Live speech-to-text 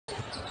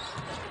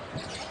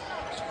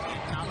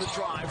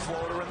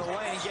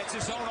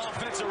gets his own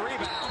offensive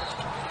rebound.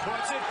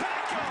 Puts it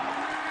back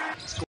up.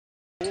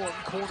 Score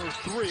corner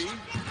three.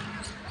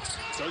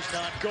 Does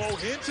not go.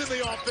 Hinton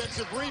the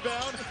offensive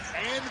rebound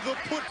and the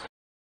put.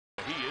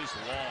 He is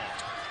long.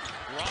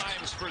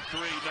 Grimes for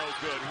three, no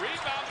good.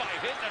 Rebound by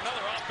Hinton.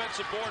 Another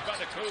offensive board by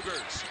the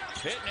Cougars.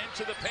 Hinton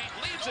into the paint,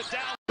 leaves it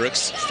down.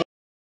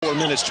 4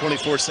 minutes,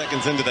 24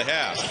 seconds into the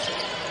half.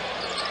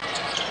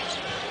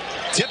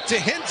 Tip to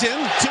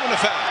Hinton, 2 and a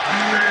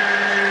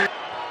foul.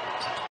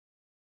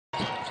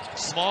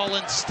 Small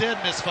instead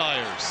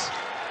misfires.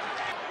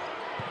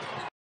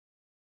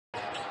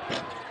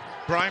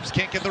 Grimes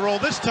can't get the roll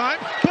this time,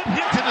 but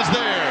Hinton is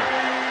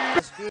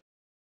there.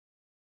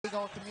 Big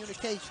on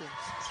communications.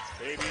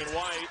 Fabian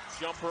White,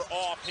 jumper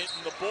off,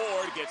 hitting the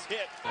board, gets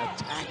hit.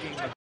 Attacking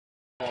the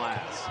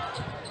glass.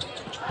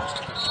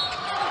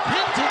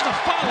 Hinton the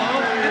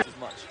follow. As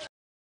much.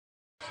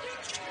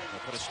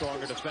 They'll put a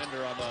stronger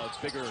defender on the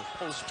bigger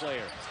post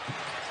player.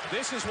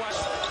 This is why.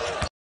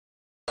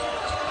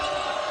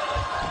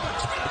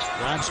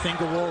 Grimes'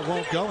 finger roll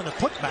won't go, and a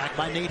putback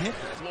by Nate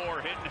Hinton.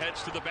 Floor, Hinton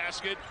heads to the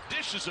basket,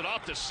 dishes it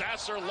off to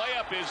Sasser.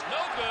 Layup is no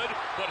good,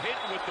 but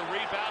Hinton with the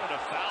rebound and a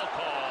foul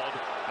called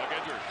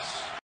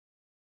against.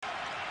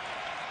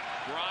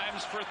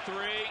 Grimes for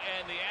three,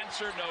 and the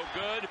answer no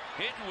good.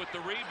 Hinton with the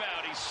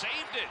rebound. He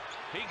saved it.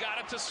 He got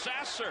it to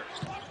Sasser.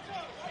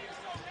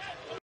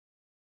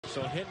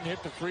 So Hinton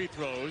hit the free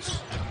throws.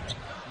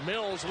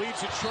 Mills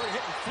leads it short.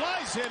 Hinton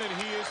flies in,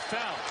 and he is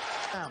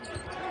fouled.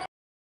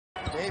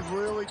 They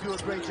really do a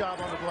great job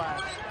on the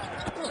glass.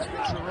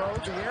 Giroux,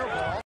 the air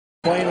ball.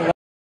 Playing a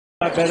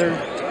lot better.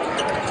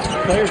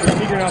 Players are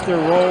figuring out their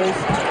roles.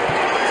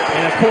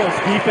 And of course,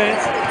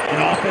 defense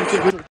and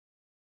offensive.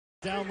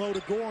 Down low to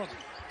Gorham.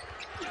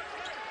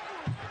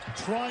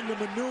 Trying to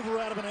maneuver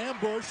out of an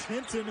ambush.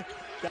 Hinton.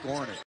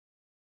 Gornick.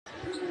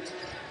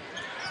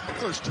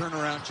 First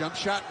turnaround jump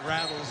shot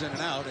rattles in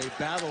and out. A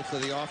battle for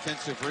the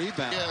offensive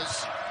rebound.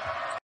 Yes.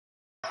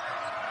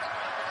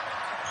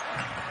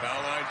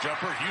 Foul line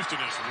jumper. Houston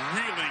is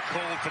really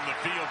cold from the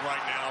field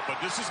right now, but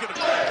this is going to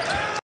be.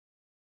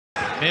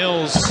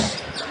 Mills.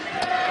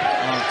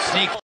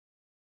 Sneak.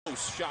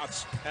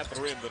 Shots at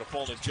the rim that have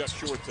fallen just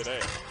short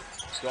today.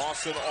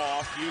 Dawson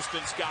off.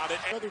 Houston's got it.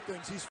 Other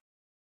things. He's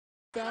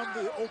found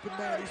the open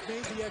man. He's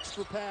made the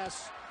extra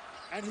pass.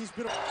 And he's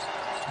been. The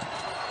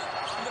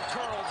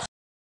curls.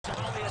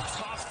 Only a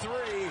tough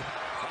three.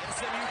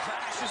 SMU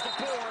crashes the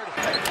board.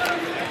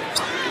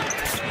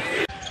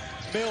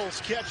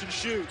 Mills catch and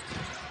shoot.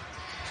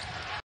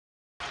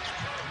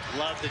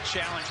 Love the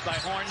challenge by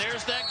Horn.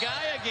 There's that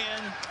guy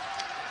again.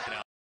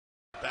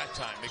 That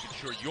time, making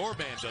sure your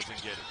man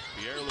doesn't get it.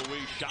 Pierre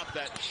Louis shot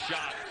that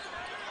shot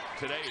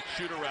today at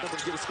shoot around.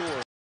 Get a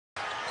score.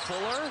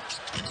 Fuller,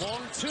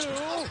 long two,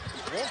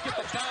 won't get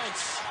the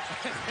bounce.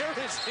 And there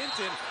is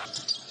Hinton.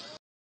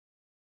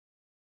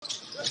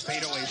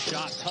 Fadeaway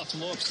shot, tough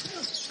look,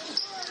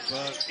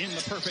 but in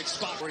the perfect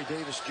spot. Corey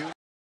Davis Jr.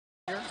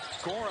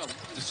 Gorham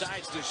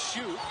decides to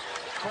shoot.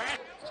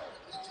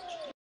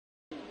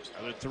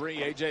 Another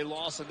three. A.J.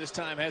 Lawson this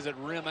time has it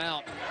rim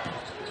out.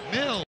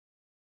 Mills.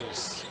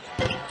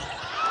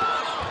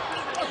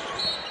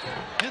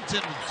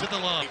 Hinton to the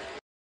line.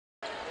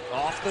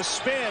 Off the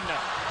spin.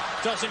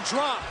 Doesn't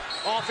drop.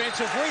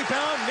 Offensive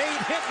rebound.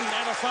 Nate Hinton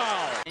and a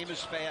foul. Game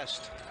is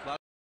fast. A lot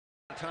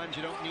of times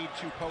you don't need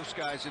two post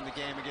guys in the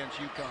game against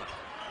UConn.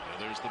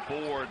 There's the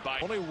board by.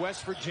 Only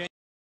West Virginia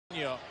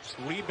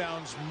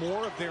rebounds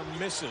more of their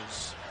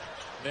misses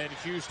than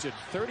Houston.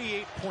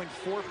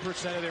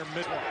 38.4% of their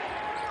mid.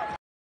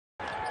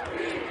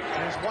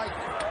 There's White.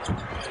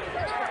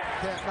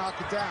 Can't knock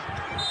it down.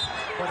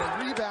 But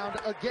a rebound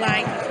again.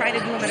 I tried to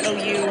do them at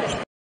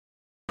OU.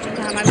 I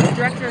was the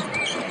director of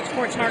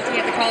sports marketing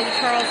at the College of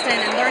Charleston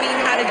and learning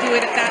how to do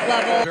it at that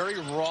level. Very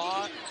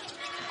raw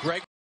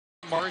Greg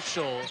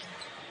Marshall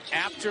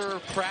after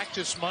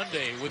practice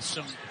Monday with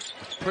some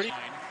pretty.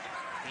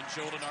 In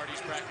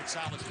Jolinardi's practice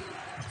solitude.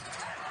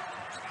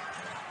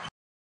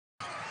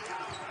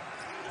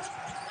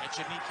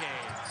 Echenike.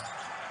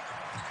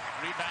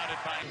 Rebounded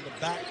by. In the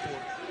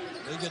backcourt,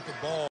 they get the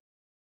ball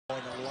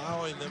and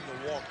allowing them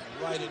to walk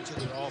right into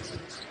their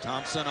offense.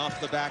 Thompson off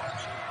the back.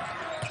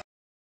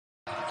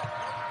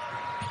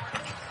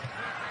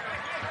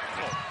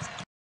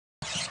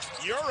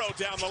 Euro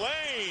down the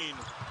lane.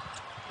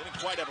 Didn't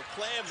quite have a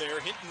plan there.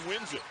 Hinton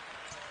wins it.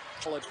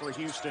 For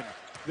Houston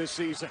this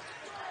season.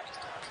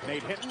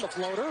 Nate Hinton, the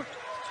floater.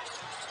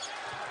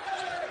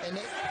 And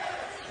they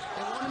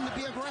want him to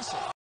be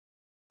aggressive.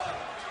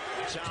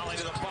 Jolly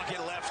to the bucket,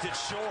 left it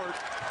short.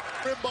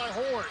 Rim by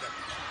Horn.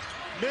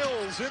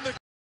 Mills in the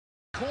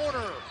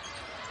corner.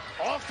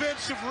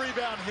 Offensive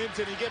rebound,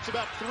 Hinton. He gets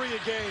about 3 a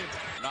game.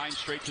 9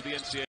 straight to the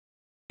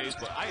NCAAs,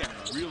 but I am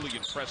really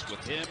impressed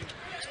with him.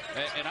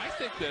 And I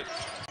think that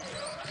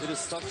It is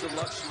such a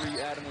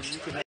luxury, Adam, when you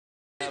can have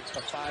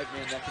a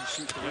 5-man that can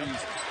shoot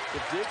threes.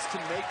 The Diggs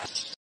can make.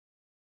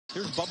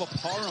 Here's Bubba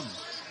Parham,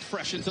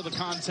 fresh into the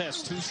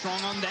contest. Too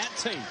strong on that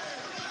tape.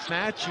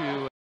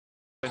 Matthew,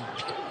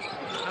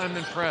 I'm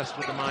impressed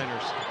with the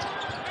Miners.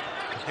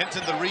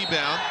 Hinton the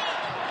rebound.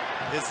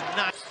 is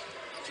not.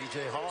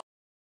 TJ Hawes.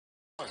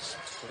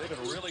 So they've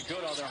been really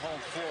good on their home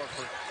floor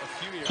for a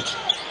few years.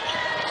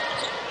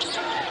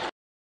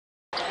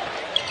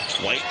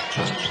 White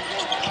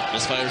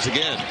misfires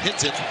again.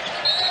 Hinton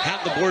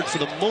had the board for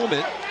the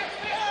moment.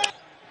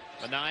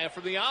 Minaya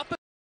from the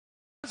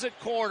opposite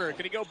corner.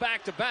 Can he go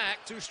back to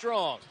back? Too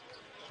strong.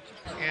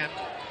 And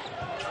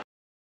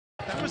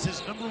that was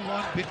his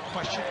 #1 big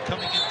question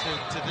coming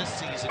into this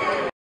season.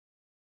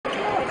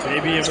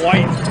 Maybe in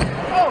White.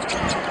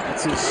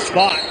 That's his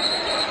spot.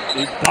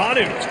 He got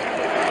him.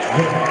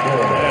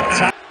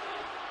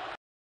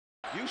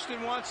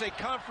 Houston wants a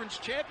conference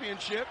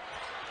championship,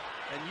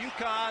 and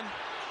UConn.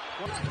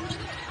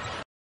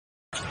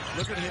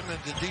 Look at him in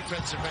the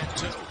defensive end,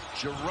 too.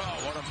 Giroux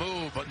on a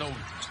move, but no.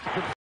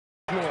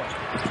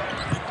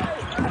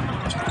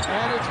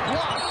 And it's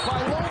blocked by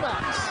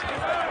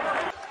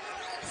Lomax.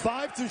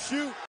 5 to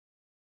shoot.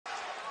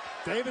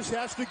 Davis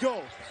has to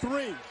go.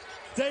 3.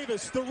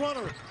 Davis, the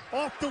runner,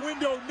 off the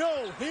window.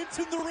 No.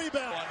 Hinton the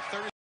rebound. On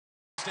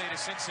Thursday to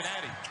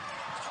Cincinnati.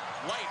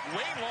 White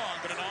way long,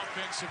 but an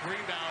offensive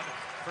rebound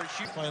for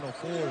shoot. Final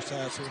Four,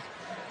 Sasser.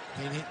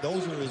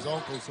 Those are his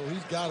uncles, so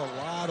he's got a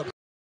lot of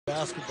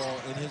basketball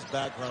in his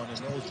background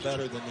and knows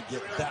better than to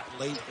get that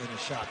late in a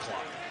shot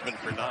clock. 7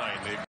 for 9.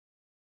 They've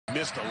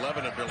missed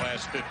 11 of their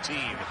last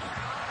 15.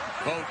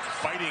 Both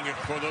fighting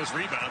for those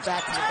rebounds.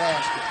 Back in the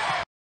basket.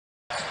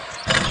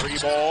 Free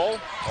ball,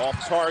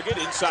 off target,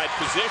 inside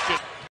position.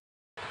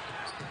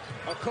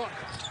 A Cook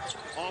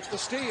off the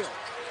steal.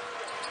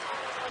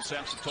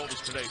 Sampson told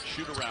us today,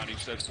 shoot around. He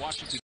said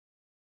Washington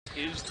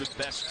is the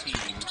best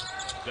team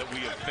that we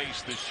have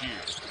faced this year.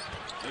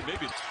 And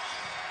maybe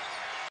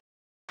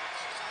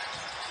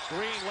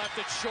Green left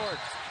it short.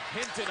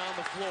 Hinton on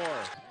the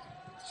floor.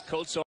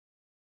 Coates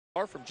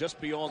are from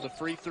just beyond the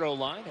free throw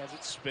line as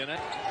it's spinning.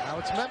 Now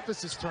it's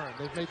Memphis' turn.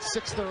 They've made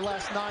 6 of their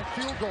last 9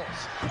 field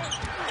goals.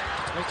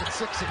 Making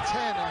 6 of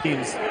 10.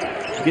 Teams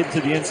getting to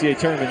the NCAA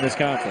tournament in this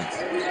conference.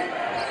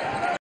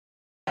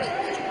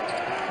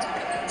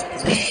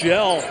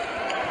 Michelle,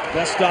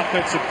 best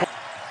offensive.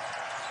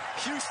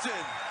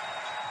 Houston,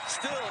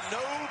 still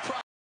no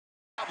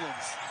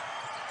problems.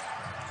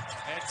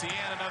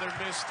 Etienne, another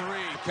missed 3.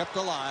 Kept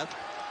alive.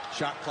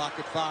 Shot clock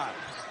at 5.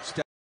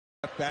 Step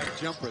back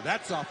jumper.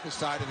 That's off the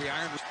side of the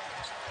iron.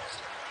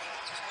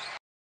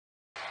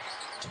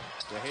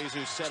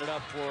 DeJesus set it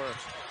up for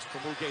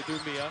Muke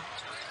Dumia.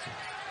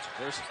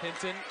 There's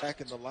Hinton. Back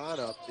in the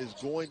lineup is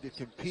going to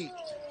compete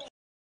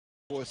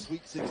for a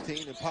Sweet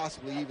 16 and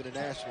possibly even a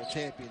national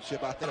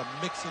championship. I think to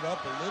mix it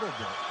up a little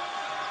bit.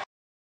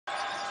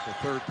 The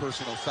third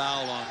personal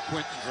foul on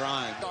Quentin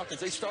Grimes.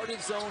 They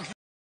started zone.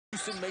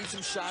 Houston made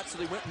some shots, so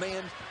they went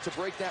man to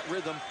break that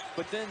rhythm,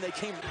 but then they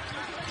came.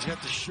 You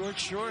got the short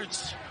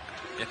shorts.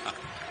 Yeah.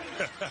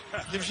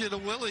 Gives you the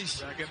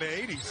willies. Back in the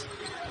 80s.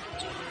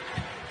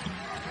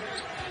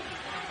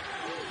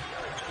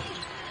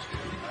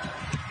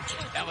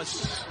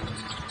 Ellis.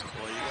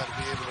 Boy, you got to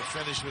be able to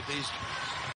finish with these